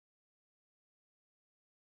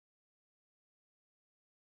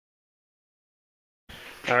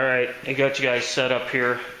Alright, I got you guys set up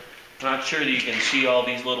here. I'm not sure that you can see all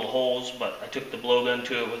these little holes, but I took the blowgun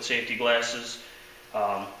to it with safety glasses.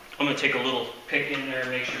 I'm going to take a little pick in there,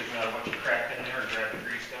 make sure there's not a bunch of crack in there, and grab the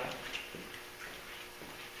grease gun.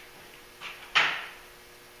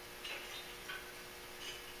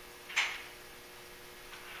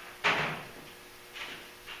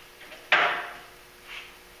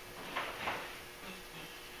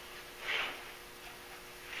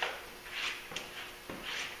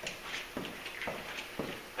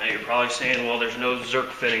 Now you're probably saying, well, there's no Zerk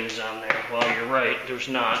fittings on there. Well, you're right, there's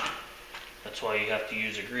not. That's why you have to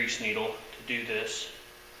use a grease needle to do this.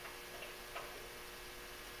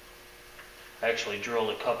 I actually drilled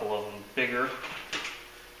a couple of them bigger,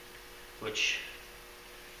 which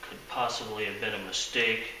could possibly have been a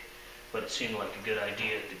mistake, but it seemed like a good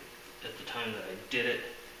idea at the time that I did it.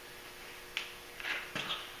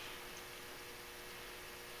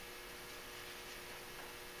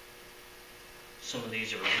 Some of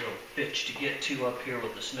these are a real bitch to get to up here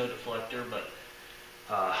with the snow deflector, but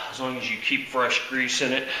as long as you keep fresh grease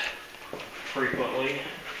in it frequently,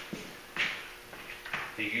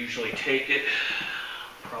 they usually take it.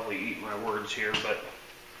 I'll probably eat my words here, but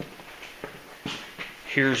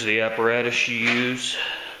here's the apparatus you use.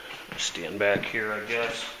 Stand back here, I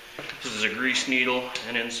guess. This is a grease needle,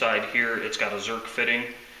 and inside here it's got a Zerk fitting,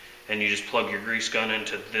 and you just plug your grease gun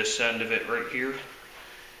into this end of it right here.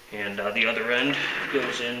 And the other end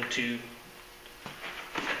goes into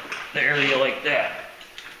the area like that.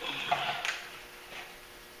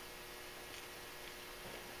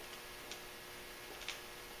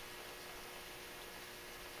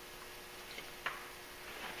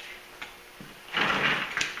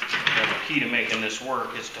 Now the key to making this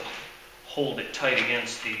work is to hold it tight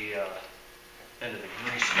against the end of the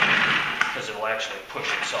grease gun, because it will actually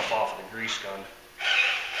push itself off of the grease gun.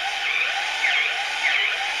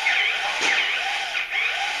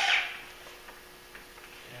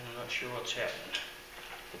 Not sure what's happening.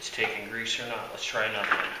 If it's taking grease or not. Let's try another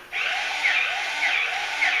one.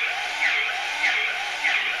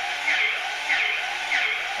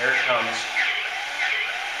 There it comes.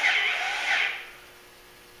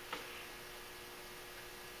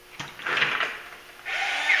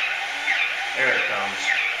 There it comes.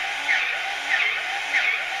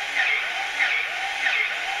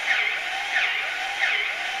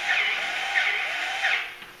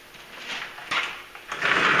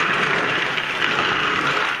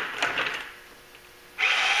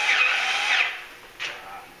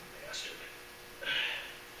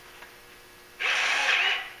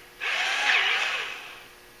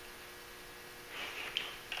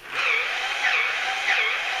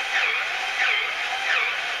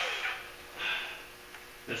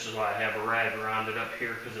 This is why I have a rag around it up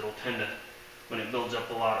here, because it'll tend to, when it builds up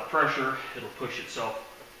a lot of pressure, it'll push itself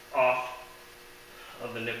off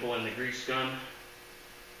of the nipple in the grease gun. And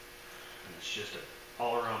it's just an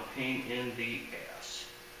all-around pain in the ass.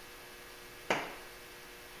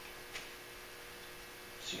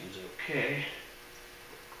 Seems okay.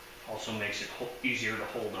 Also makes it easier to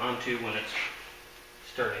hold onto when it's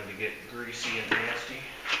starting to get greasy and nasty.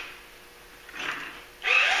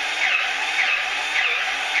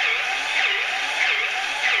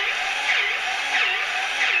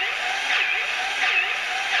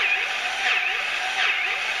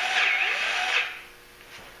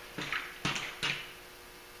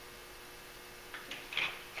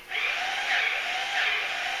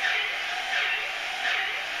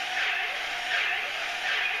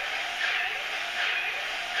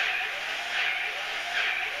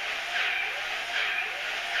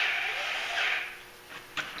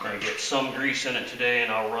 I get some grease in it today,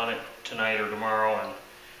 and I'll run it tonight or tomorrow, and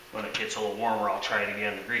when it gets a little warmer I'll try it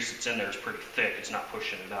again. The grease that's in there is pretty thick, it's not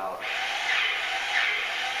pushing it out.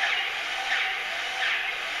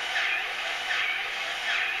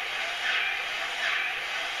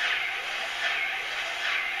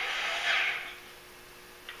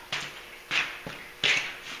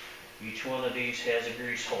 Each one of these has a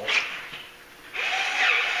grease hole.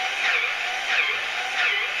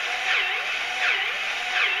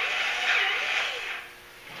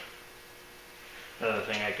 Another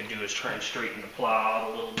thing I can do is try and straighten the plow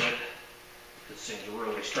out a little bit. This thing's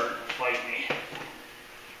really starting to fight me.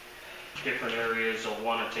 Different areas will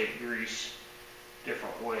want to take grease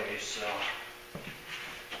different ways, so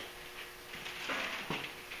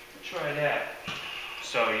try that.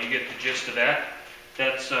 So you get the gist of that.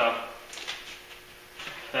 That's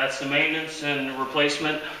the maintenance and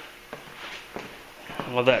replacement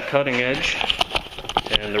of that cutting edge,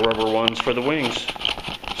 and the rubber ones for the wings.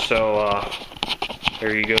 So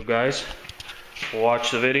there you go, guys.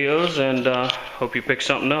 watch the videos, and hope you pick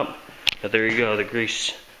something up. But there you go, the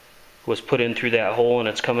grease was put in through that hole and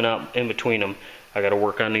it's coming out in between them. I got to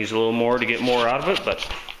work on these a little more to get more out of it, but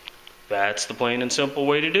that's the plain and simple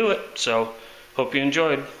way to do it. So hope you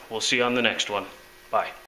enjoyed. We'll see you on the next one. Bye.